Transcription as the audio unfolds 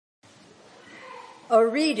A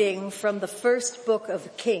reading from the first book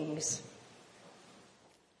of Kings.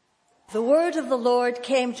 The word of the Lord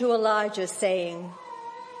came to Elijah, saying,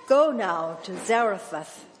 "Go now to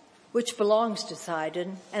Zarephath, which belongs to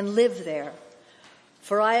Sidon, and live there,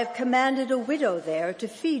 for I have commanded a widow there to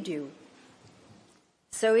feed you."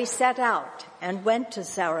 So he set out and went to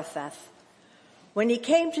Zarephath. When he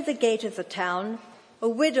came to the gate of the town, a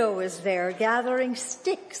widow was there gathering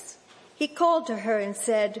sticks. He called to her and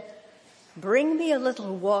said, "Bring me a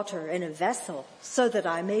little water in a vessel so that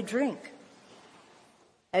I may drink."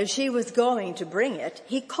 As she was going to bring it,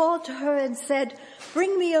 he called to her and said,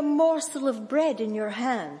 "Bring me a morsel of bread in your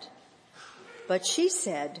hand." But she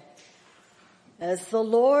said, "As the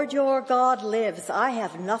Lord your God lives, I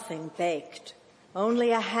have nothing baked,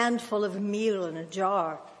 only a handful of meal in a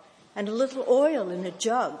jar and a little oil in a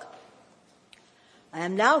jug. I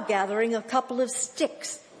am now gathering a couple of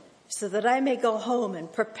sticks so that I may go home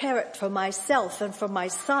and prepare it for myself and for my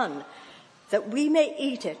son, that we may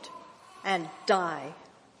eat it and die."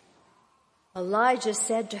 Elijah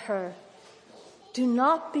said to her, "Do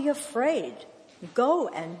not be afraid. Go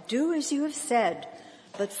and do as you have said,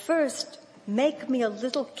 but first make me a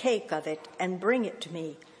little cake of it and bring it to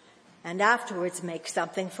me, and afterwards make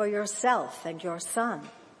something for yourself and your son.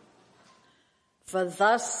 For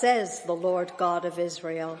thus says the Lord God of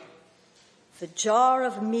Israel, the jar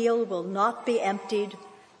of meal will not be emptied,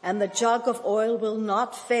 and the jug of oil will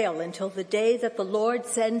not fail until the day that the Lord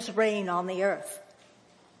sends rain on the earth."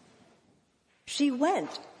 She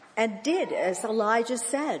went and did as Elijah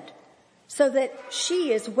said, so that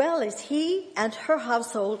she as well as he and her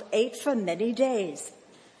household ate for many days.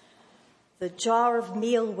 The jar of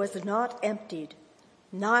meal was not emptied,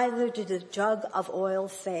 neither did the jug of oil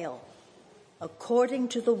fail, according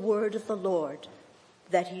to the word of the Lord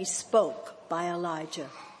that he spoke by Elijah.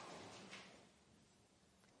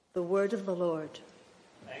 The word of the Lord.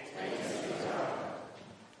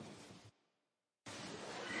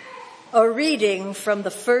 A reading from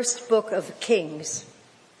the first book of Kings.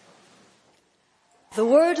 The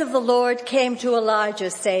word of the Lord came to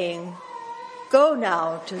Elijah, saying, "Go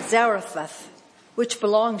now to Zarephath, which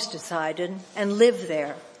belongs to Sidon, and live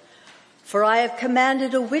there, for I have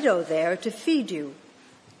commanded a widow there to feed you."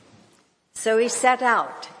 So he set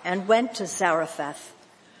out and went to Zarephath.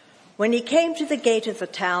 When he came to the gate of the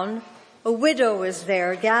town, a widow was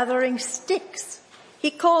there gathering sticks. He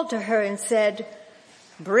called to her and said,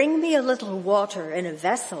 "Bring me a little water in a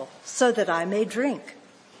vessel so that I may drink."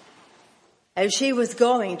 As she was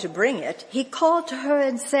going to bring it, he called to her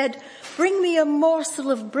and said, "Bring me a morsel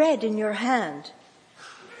of bread in your hand."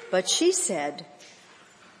 But she said,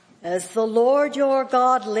 "As the Lord your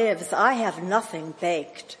God lives, I have nothing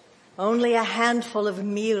baked, only a handful of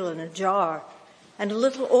meal in a jar and a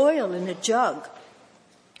little oil in a jug.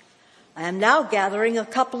 I am now gathering a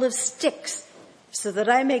couple of sticks so that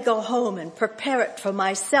I may go home and prepare it for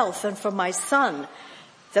myself and for my son,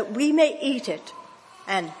 that we may eat it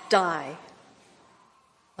and die."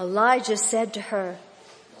 Elijah said to her,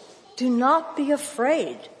 "Do not be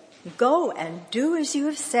afraid. Go and do as you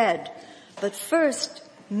have said, but first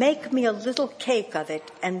make me a little cake of it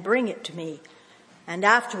and bring it to me, and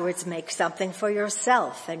afterwards make something for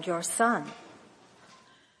yourself and your son.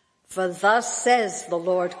 For thus says the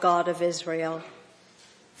Lord God of Israel,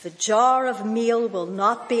 the jar of meal will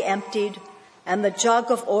not be emptied, and the jug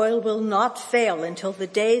of oil will not fail until the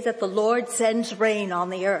day that the Lord sends rain on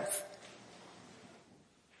the earth."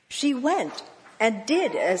 She went and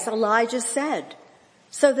did as Elijah said,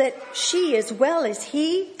 so that she as well as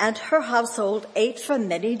he and her household ate for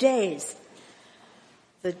many days.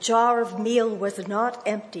 The jar of meal was not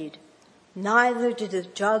emptied, neither did the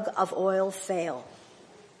jug of oil fail,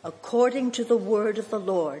 according to the word of the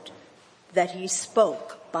Lord that he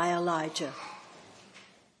spoke by Elijah.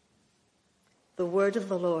 The word of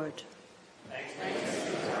the Lord.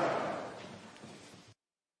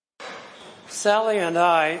 Sally and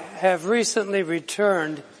I have recently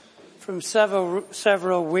returned from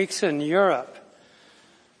several weeks in Europe.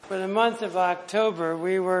 For the month of October,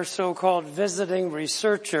 we were so-called visiting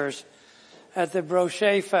researchers at the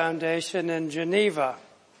Brochet Foundation in Geneva.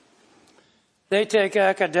 They take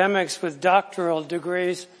academics with doctoral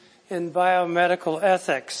degrees in biomedical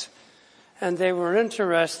ethics, and they were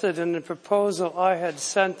interested in the proposal I had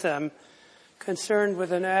sent them concerned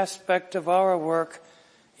with an aspect of our work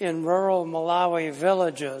in rural Malawi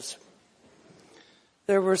villages.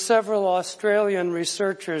 There were several Australian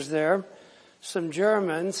researchers there, some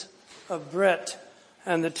Germans, a Brit,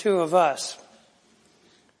 and the two of us.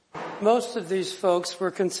 Most of these folks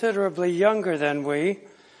were considerably younger than we,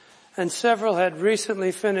 and several had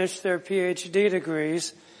recently finished their PhD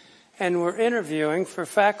degrees and were interviewing for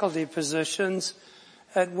faculty positions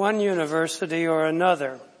at one university or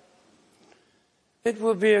another. It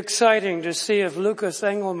will be exciting to see if Lucas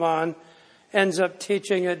Engelmann ends up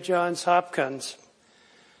teaching at Johns Hopkins.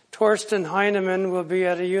 Torsten Heinemann will be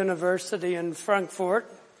at a university in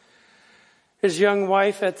Frankfurt, his young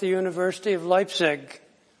wife at the University of Leipzig.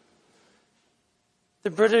 The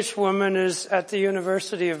British woman is at the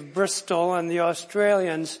University of Bristol, and the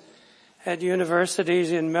Australians at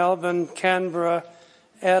universities in Melbourne, Canberra,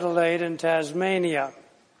 Adelaide, and Tasmania.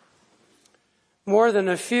 More than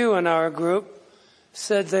a few in our group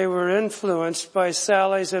said they were influenced by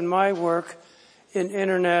Sally's and my work in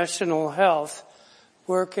international health,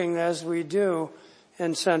 working as we do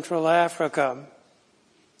in Central Africa.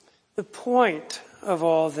 The point of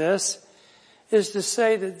all this is to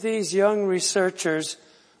say that these young researchers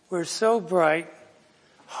were so bright,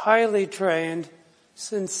 highly trained,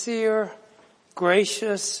 sincere,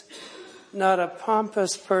 gracious, not a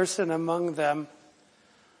pompous person among them,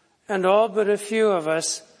 and all but a few of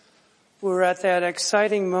us were at that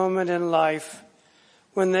exciting moment in life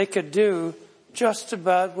when they could do just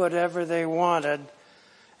about whatever they wanted,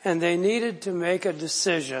 and they needed to make a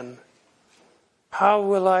decision. How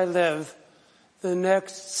will I live the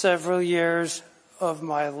next several years of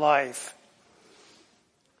my life?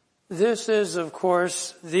 This is, of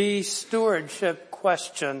course, the stewardship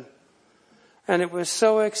question, and it was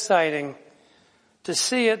so exciting to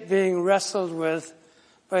see it being wrestled with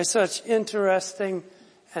by such interesting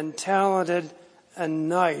and talented and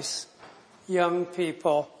nice young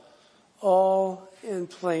people, all in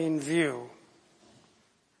plain view.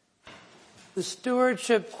 The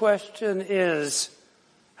stewardship question is,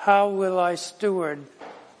 how will I steward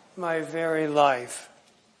my very life?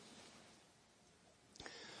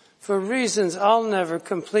 For reasons I'll never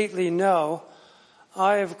completely know,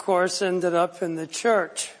 I, of course, ended up in the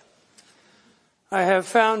church. I have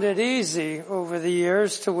found it easy over the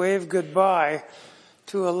years to wave goodbye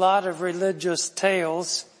to a lot of religious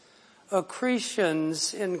tales,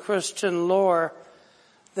 accretions in Christian lore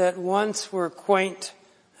that once were quaint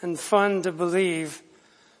and fun to believe,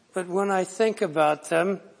 but when I think about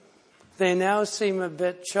them, they now seem a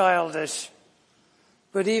bit childish.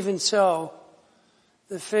 But even so,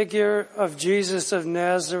 the figure of Jesus of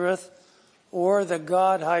Nazareth, or the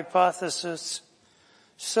God hypothesis,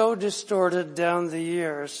 so distorted down the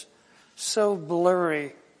years, so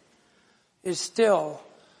blurry, is still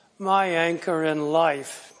my anchor in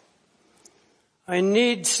life. I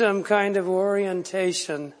need some kind of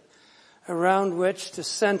orientation around which to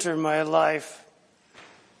center my life.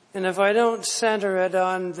 And if I don't center it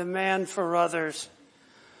on the man for others,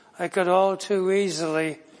 I could all too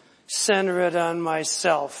easily center it on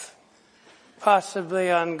myself,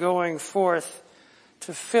 possibly on going forth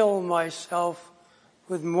to fill myself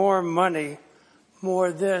with more money,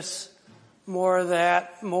 more this, more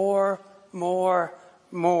that, more.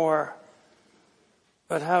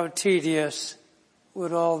 But how tedious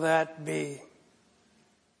would all that be?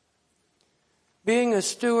 Being a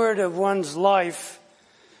steward of one's life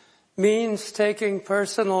means taking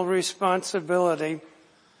personal responsibility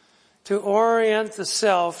to orient the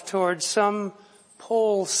self towards some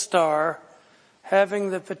pole star having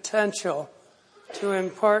the potential to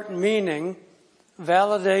impart meaning,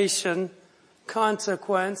 validation,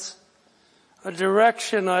 consequence, a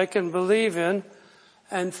direction I can believe in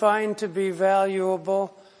and find to be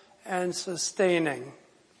valuable and sustaining.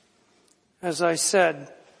 As I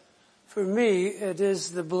said, for me, it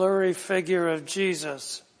is the blurry figure of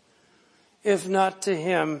Jesus. If not to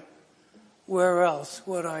him, where else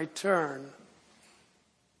would I turn?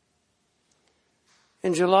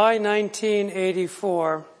 In July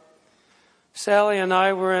 1984, Sally and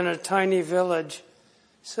I were in a tiny village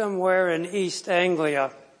somewhere in East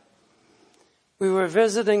Anglia. We were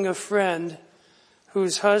visiting a friend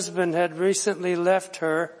whose husband had recently left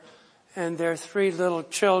her and their 3 little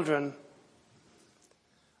children.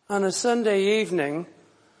 On a Sunday evening,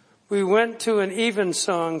 we went to an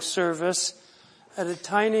evensong service at a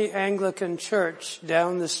tiny Anglican church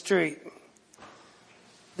down the street.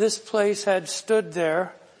 This place had stood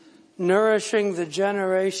there, nourishing the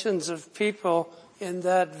generations of people in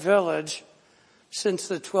that village since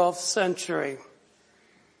the 12th century.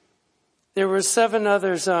 There were 7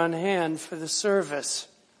 others on hand for the service.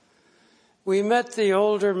 We met the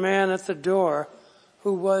older man at the door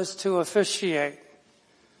who was to officiate.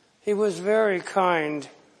 He was very kind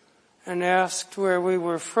and asked where we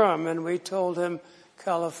were from, and we told him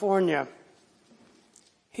California.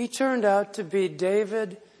 He turned out to be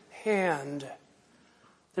David Hand,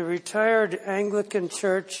 the retired Anglican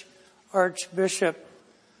Church Archbishop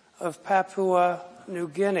of Papua New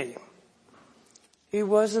Guinea. He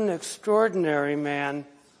was an extraordinary man.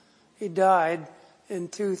 He died in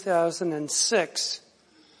 2006.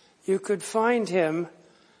 You could find him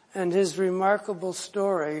and his remarkable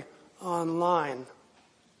story online.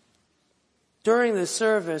 During the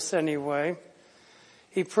service, anyway,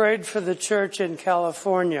 he prayed for the church in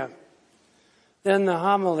California. Then the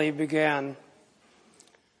homily began.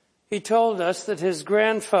 He told us that his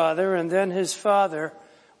grandfather and then his father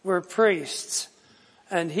were priests,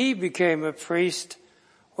 and he became a priest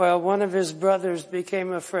while one of his brothers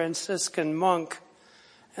became a Franciscan monk,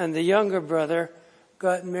 and the younger brother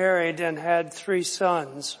got married and had 3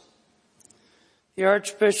 sons. The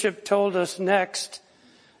Archbishop told us next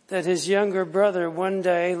that his younger brother one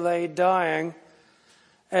day lay dying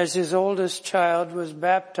as his oldest child was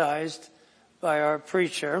baptized by our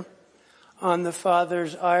preacher on the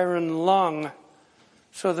father's iron lung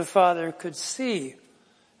so the father could see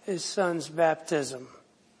his son's baptism.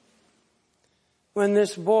 When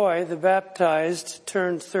this boy, the baptized,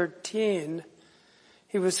 turned 13,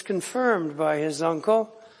 he was confirmed by his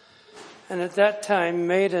uncle and at that time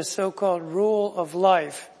made a so-called rule of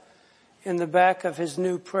life in the back of his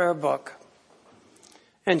new prayer book.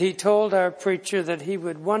 And he told our preacher that he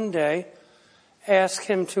would one day ask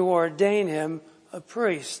him to ordain him a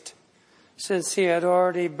priest, since he had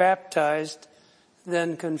already baptized,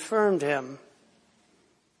 then confirmed him.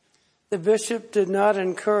 The bishop did not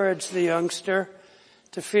encourage the youngster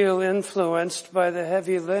to feel influenced by the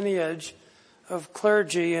heavy lineage of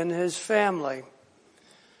clergy in his family.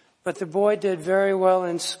 But the boy did very well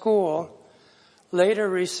in school, later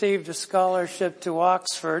received a scholarship to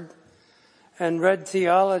Oxford, and read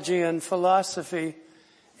theology and philosophy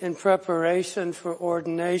in preparation for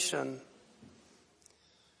ordination.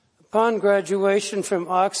 Upon graduation from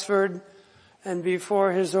Oxford and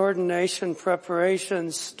before his ordination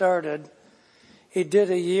preparations started, he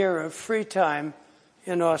did a year of free time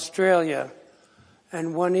in Australia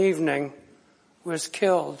and one evening was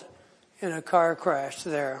killed in a car crash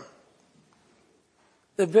there.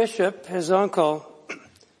 The bishop, his uncle,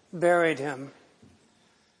 buried him.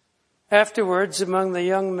 Afterwards, among the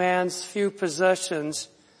young man's few possessions,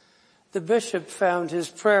 the bishop found his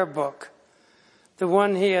prayer book, the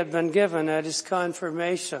one he had been given at his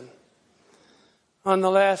confirmation. On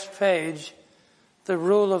the last page, the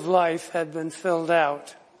rule of life had been filled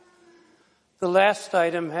out. The last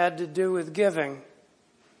item had to do with giving.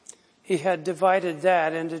 He had divided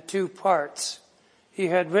that into 2 parts. He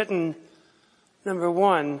had written, number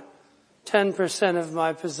 1, 10% of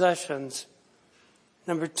my possessions.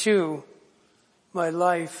 Number 2, my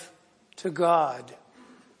life to God.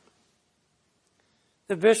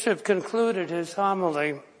 The bishop concluded his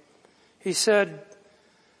homily. He said,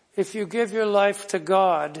 if you give your life to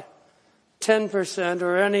God, 10%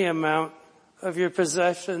 or any amount of your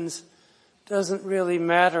possessions doesn't really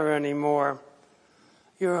matter anymore.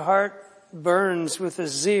 Your heart burns with a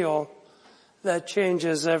zeal that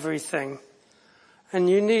changes everything. And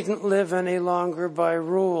you needn't live any longer by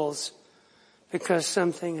rules because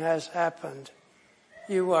something has happened.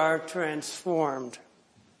 You are transformed.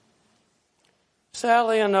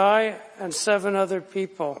 Sally and I and 7 other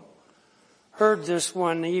people heard this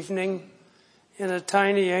one evening in a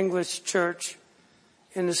tiny English church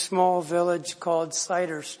in a small village called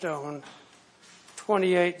Ciderstone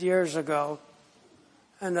 28 years ago,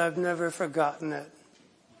 and I've never forgotten it.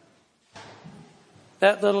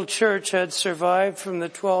 That little church had survived from the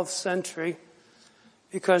 12th century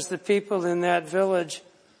because the people in that village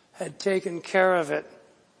had taken care of it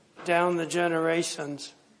down the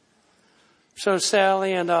generations. So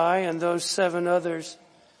Sally and I and those 7 others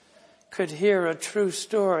could hear a true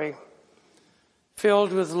story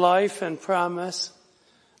filled with life and promise,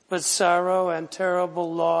 but sorrow and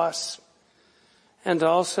terrible loss, and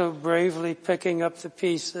also bravely picking up the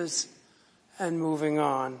pieces and moving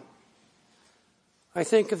on. I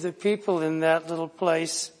think of the people in that little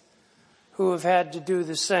place who have had to do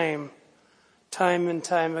the same time and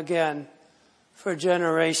time again for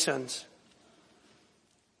generations.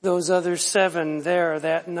 Those other 7 there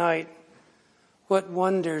that night, what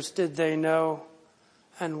wonders did they know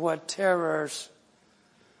and what terrors.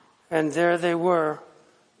 And there they were,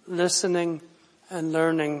 listening and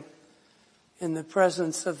learning in the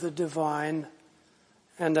presence of the divine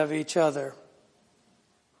and of each other.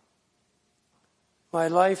 My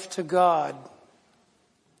life to God,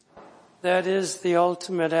 that is the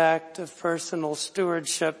ultimate act of personal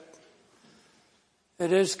stewardship.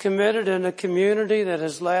 It is committed in a community that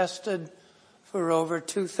has lasted for over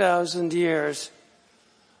 2,000 years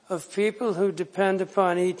of people who depend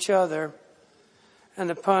upon each other and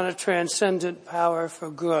upon a transcendent power for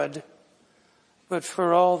good. But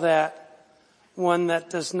for all that, one that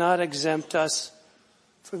does not exempt us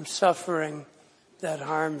from suffering that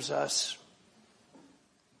harms us.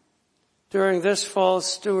 During this fall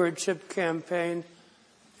stewardship campaign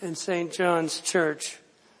in St. John's Church,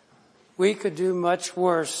 we could do much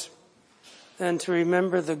worse than to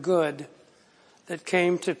remember the good that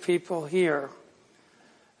came to people here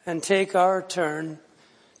and take our turn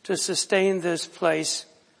to sustain this place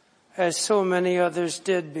as so many others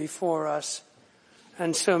did before us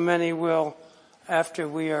and so many will after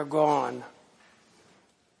we are gone,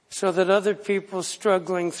 so that other people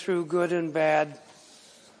struggling through good and bad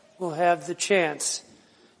will have the chance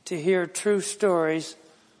to hear true stories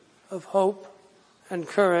of hope and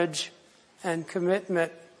courage and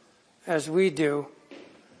commitment as we do,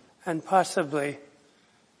 and possibly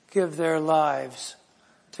give their lives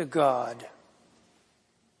to God.